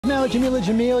Now, Jameela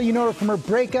Jamil, you know her from her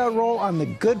breakout role on The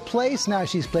Good Place. Now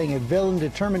she's playing a villain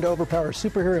determined to overpower a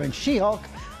superhero in She-Hulk,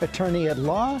 attorney at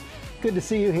law. Good to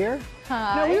see you here.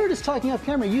 Hi. Now, we were just talking off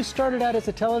camera. You started out as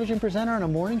a television presenter on a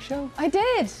morning show? I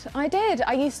did.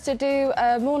 I used to do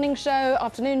a morning show,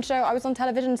 afternoon show. I was on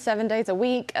television 7 days a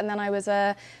week, and then I was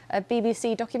a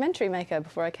BBC documentary maker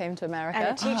before I came to America. And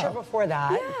a teacher before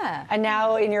that. Yeah. And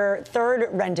now in your third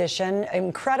rendition,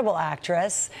 incredible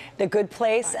actress, The Good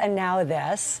Place, and now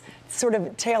this, sort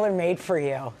of tailor-made for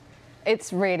you.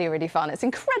 It's really, really fun. It's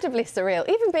incredibly surreal.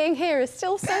 Even being here is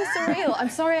still so surreal. I'm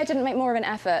sorry I didn't make more of an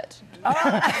effort.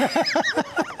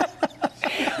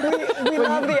 We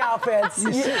love the outfits.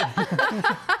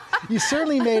 You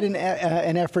certainly made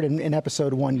an effort in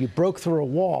episode 1. You broke through a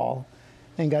wall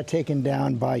and got taken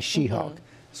down by She-Hulk.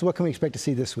 So what can we expect to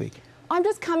see this week? I'm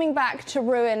just coming back to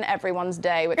ruin everyone's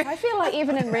day, which I feel like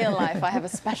even in real life I have a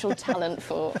special talent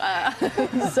for.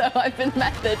 So I've been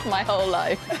method my whole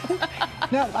life.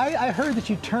 Now, I heard that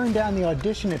you turned down the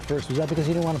audition at first. Was that because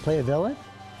you didn't want to play a villain?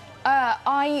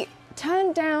 I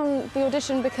turned down the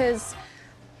audition because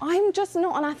I'm just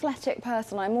not an athletic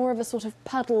person. I'm more of a sort of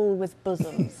puddle with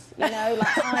bosoms, you know?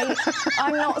 Like,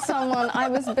 I'm not someone, I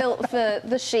was built for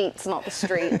the sheets, not the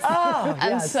streets. Oh,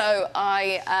 and yes. so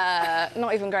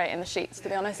not even great in the sheets, to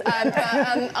be honest.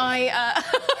 I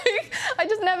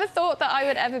just never thought that I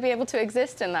would ever be able to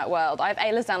exist in that world. I have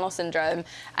Ehlers-Danlos syndrome,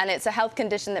 and it's a health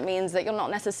condition that means that you're not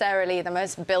necessarily the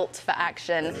most built for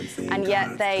action, and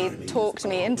yet they talked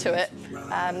me into it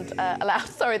and allowed,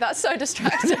 sorry, that's so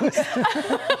distracting.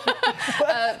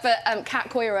 But Kat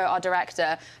Coiro, our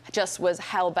director, just was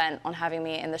hell-bent on having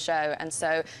me in the show, and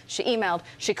so she emailed,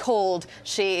 she called,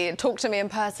 she talked to me in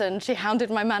person, she hounded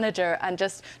my manager and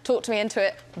just talked me into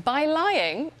it by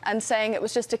lying and saying it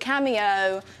was just a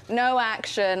cameo, no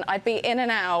action, I'd be in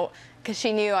and out, because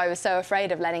she knew I was so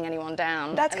afraid of letting anyone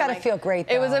down. That's got to feel great,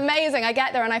 though. It was amazing. I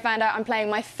get there and I found out I'm playing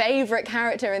my favourite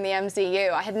character in the MCU.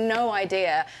 I had no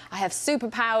idea. I have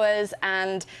superpowers,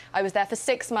 and I was there for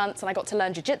 6 months, and I got to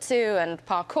learn jiu-jitsu and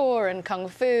parkour and kung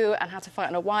fu and how to fight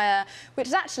on a wire, which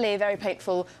is actually very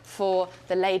painful for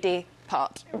the lady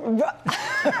part.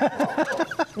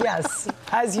 Yes,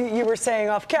 as you were saying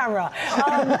off camera.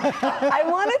 I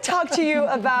want to talk to you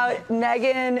about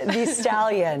Meghan the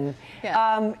Stallion.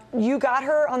 Yeah. You got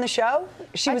her on the show?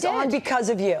 She was on because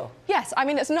of you. Yes, I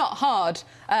mean, it's not hard.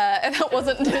 That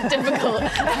wasn't difficult.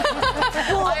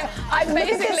 Well, I look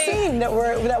at the scene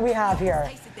that we have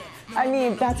here. I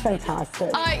mean, that's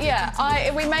fantastic.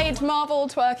 We made Marvel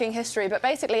twerking history, but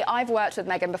basically I've worked with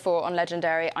Meghan before on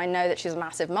Legendary. I know that she's a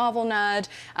massive Marvel nerd,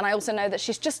 and I also know that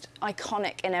she's just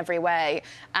iconic in every way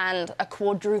and a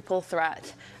quadruple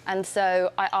threat. And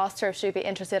so I asked her if she'd be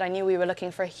interested. I knew we were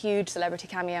looking for a huge celebrity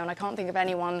cameo, and I can't think of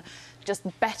anyone just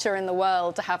better in the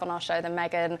world to have on our show than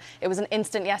Meghan. It was an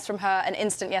instant yes from her, an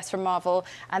instant yes from Marvel,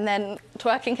 and then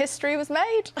twerking history was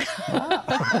made.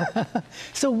 Wow.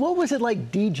 So what was it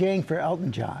like DJing for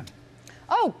Elton John?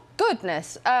 Oh,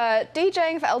 goodness.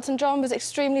 DJing for Elton John was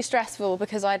extremely stressful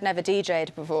because I'd never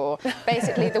DJ'd before.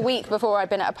 Basically, the week before I'd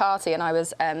been at a party and I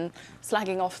was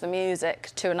slagging off the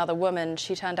music to another woman.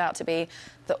 She turned out to be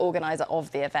the organiser of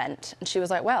the event. And she was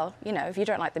like, well, you know, if you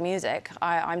don't like the music,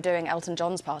 I'm doing Elton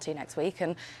John's party next week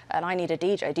and I need a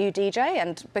DJ. Do you DJ?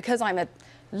 And because I'm a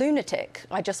lunatic,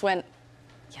 I just went,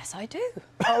 yes, I do.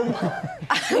 Oh,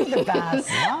 the best.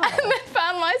 Wow. And then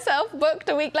found myself booked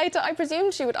a week later. I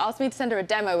presumed she would ask me to send her a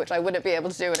demo, which I wouldn't be able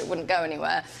to do, and it wouldn't go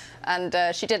anywhere. And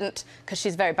she didn't, because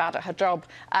she's very bad at her job.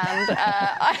 And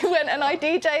I went and I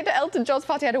DJ'd at Elton John's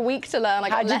party. I had a week to learn. I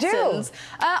got lessons.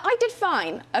 I did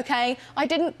fine, OK? I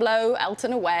didn't blow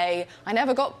Elton away. I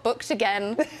never got booked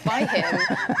again by him.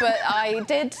 But I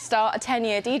did start a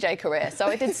 10-year DJ career, so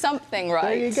I did something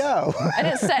right. There you go. I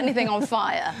didn't set anything on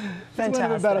fire.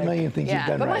 Fantastic. About a million things you've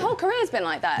done but right. my whole career's been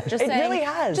like that. Just it really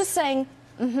has. Just saying,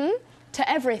 to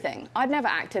everything. I'd never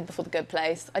acted before The Good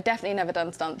Place. I'd definitely never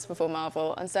done stunts before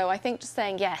Marvel. And so I think just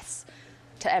saying yes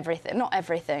to everything. Not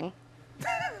everything.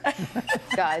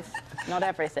 Guys, not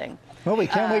everything. Well, we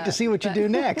can't wait to see what you do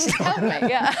next. Help me,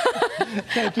 yeah.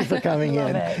 Thank you for coming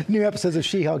in. It. New episodes of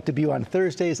She-Hulk debut on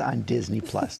Thursdays on Disney+.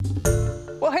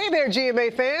 Well, hey there,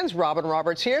 GMA fans. Robin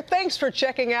Roberts here. Thanks for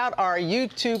checking out our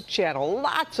YouTube channel.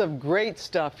 Lots of great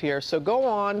stuff here. So go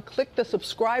on, click the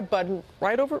subscribe button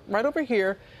right over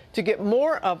here to get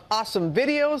more of awesome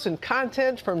videos and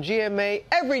content from GMA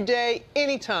every day,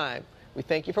 anytime. We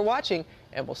thank you for watching,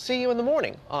 and we'll see you in the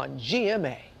morning on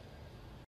GMA.